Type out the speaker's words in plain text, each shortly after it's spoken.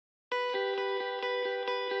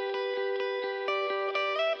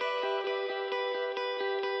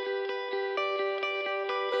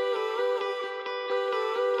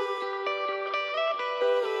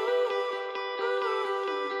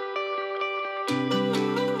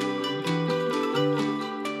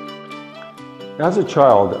As a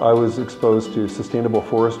child, I was exposed to sustainable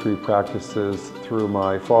forestry practices through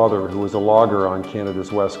my father, who was a logger on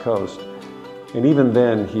Canada's west coast. And even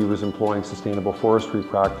then, he was employing sustainable forestry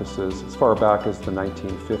practices as far back as the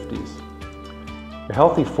 1950s. A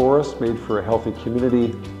healthy forest made for a healthy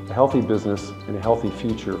community, a healthy business, and a healthy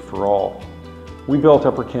future for all. We built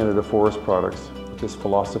Upper Canada Forest Products with this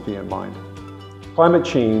philosophy in mind. Climate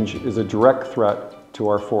change is a direct threat to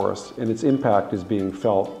our forests, and its impact is being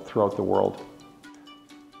felt throughout the world.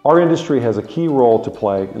 Our industry has a key role to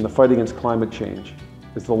play in the fight against climate change,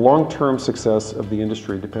 as the long-term success of the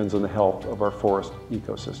industry depends on the health of our forest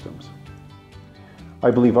ecosystems. I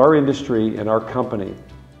believe our industry and our company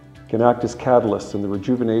can act as catalysts in the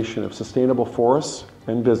rejuvenation of sustainable forests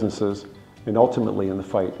and businesses, and ultimately in the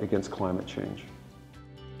fight against climate change.